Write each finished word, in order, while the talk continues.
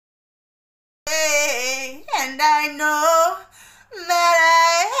and I know that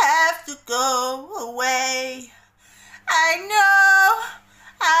I have to go away. I know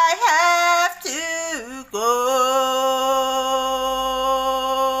I have to go.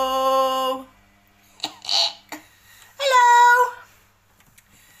 Hello.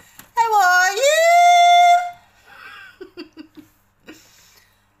 How are you?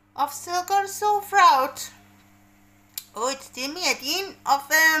 I've still got a sore throat. Oh, it's doing me again.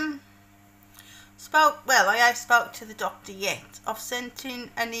 I have spoke to the doctor yet. I've sent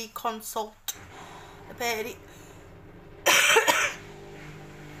in an e-consult about it.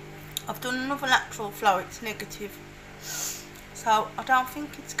 I've done another lateral flow, it's negative. So I don't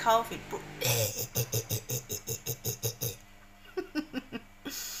think it's COVID, but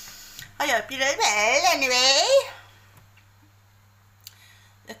I hope you're well anyway.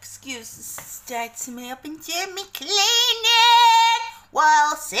 Excuse the state to me, I've been doing me cleaning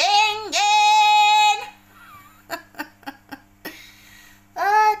while singing.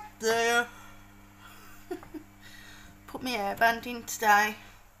 Ah dear. Put my hairband in today.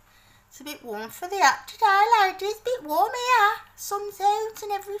 It's a bit warm for the app today, ladies. It's a bit warm here. Sun's out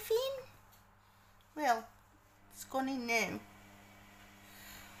and everything. Well, it's gone in now.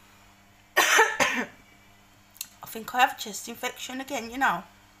 I think I have a chest infection again, you know.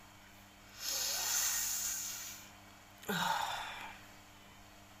 I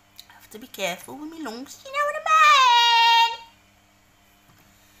have to be careful with my lungs, you know what I mean?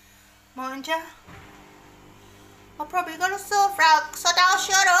 Mind you, I'm probably gonna sore throat, so don't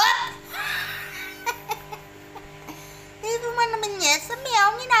shut up. Even when I'm in yes on my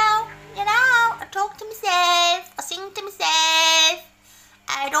own, you know, I talk to myself, I sing to myself,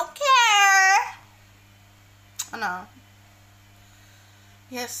 I don't care. I know.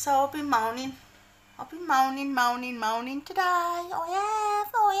 Yes, so I've been moaning today. I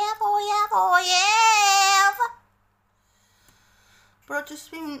have. But I've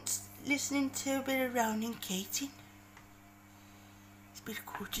just been listening to a bit of Ronan Keating. It's a bit of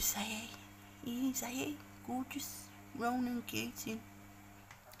gorgeous, eh? Yes, eh? Gorgeous Ronan Keating.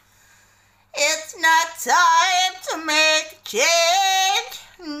 It's not time to make a change.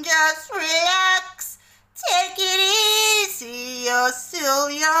 Just relax. Take it easy. You're still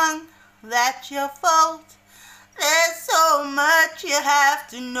young. That's your fault. There's so much you have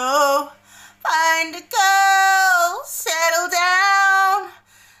to know. Find a girl, settle down.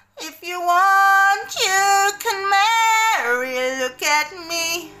 If you want, you can marry. Look at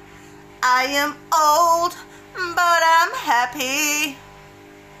me. I am old, but I'm happy.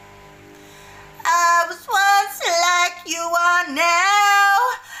 I was once like you are now,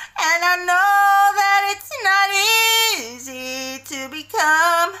 and I know that it's not easy to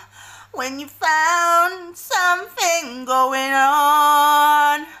become when you found something going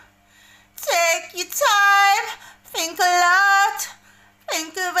on. Take your time, think a lot,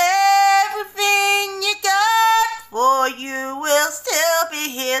 think of everything you got, for you will still be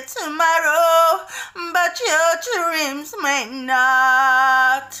here tomorrow, but your dreams may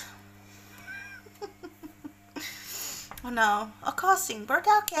not. I know, I can't sing, but I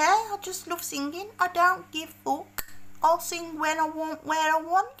don't care. I just love singing. I don't give a fuck. I'll sing when I want, where I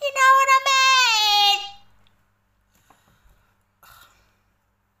want. You know what I mean?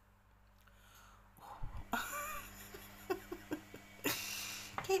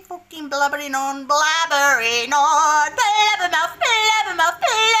 Keep fucking blabbering on. Blabbermouth.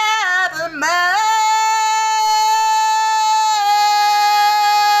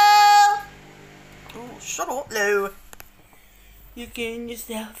 Oh, shut up, Lou. You're getting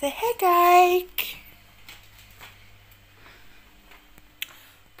yourself a headache.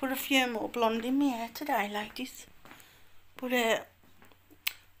 Put a few more blonde in my hair today, ladies. But I've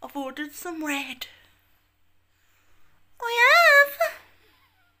ordered some red. I have.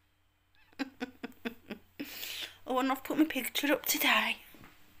 Oh, and I've put my picture up today.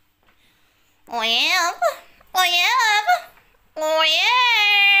 I have.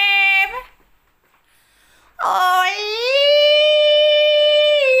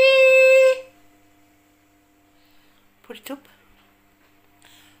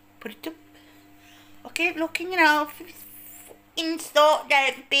 Put it up. I keep looking, you know, if it's in store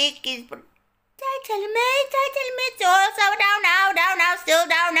that big is, but they're telling me, it's also down now, still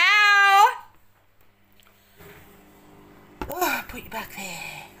down now. Oh, put it back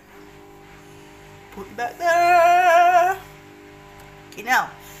there. You know,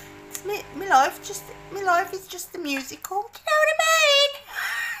 it's my life is just a musical. Do you know what I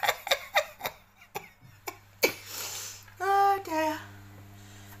mean? Oh dear.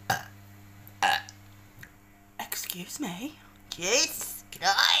 Excuse me. Jesus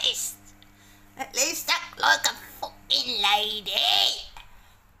Christ. At least act like a lady.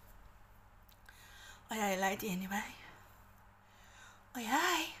 Aye, lady, anyway.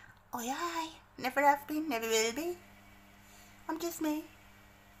 Aye. Never have been, never will be. I'm just me.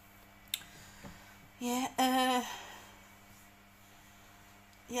 Yeah,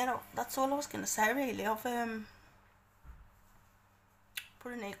 no, that's all I was going to say, really. I've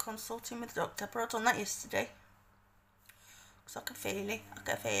put an ear consult in with the doctor, but I've done that yesterday. Because I can feel it.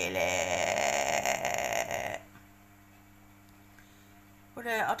 But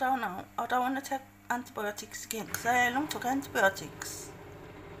I don't know. I don't want to take antibiotics again, because I long took antibiotics.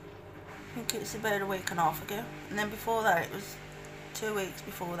 I think it was about a week and a half ago. And then before that, it was 2 weeks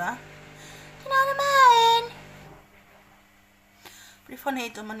before that. Do you know what I mean? But if I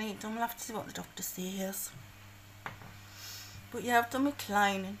need them, I need them. I'll have to see what the doctor says. But yeah, I've done my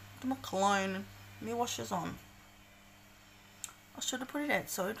cleaning. My washer's on. I should have put it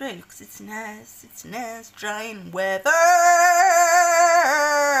outside, really, because it's nice. It's nice, drying weather.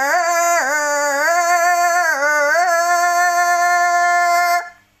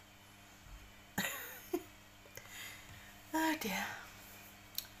 Oh dear.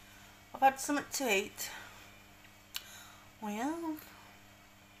 I've had something to eat. Well,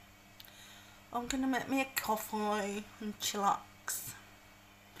 I'm going to make me a coffee and chillax.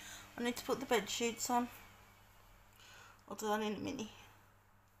 I need to put the bed sheets on. I'll do that in a minute.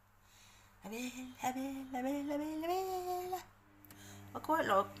 I quite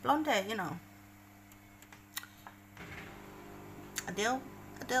like blonde hair, you know. I do.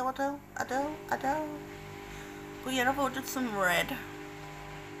 But yeah, I've ordered some red.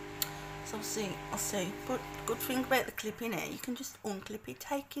 So I'll see. But good thing about the clipping here, you can just unclip it,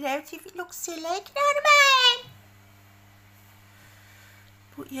 take it out if it looks silly, you know what I mean?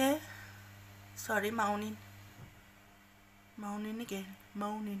 But yeah, sorry, moaning again,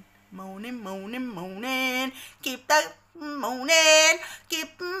 moaning. Keep that moaning,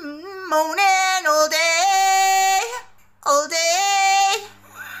 all day.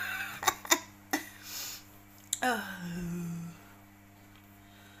 Oh.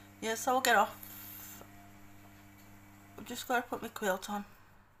 Yeah, so I'll get off. I've just got to put my quilt on,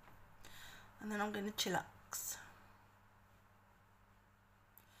 and then I'm going to chillax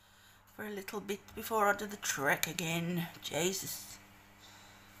for a little bit before I do the trek again. Jesus.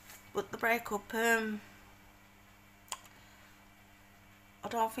 But the breakup, I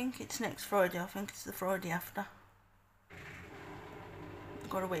don't think it's next Friday. I think it's the Friday after. I've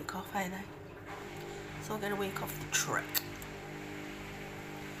got a week off, ain't I? So I'll get a week off the trek.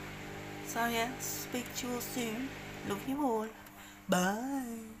 So yeah, speak to you all soon. Love you all.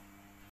 Bye.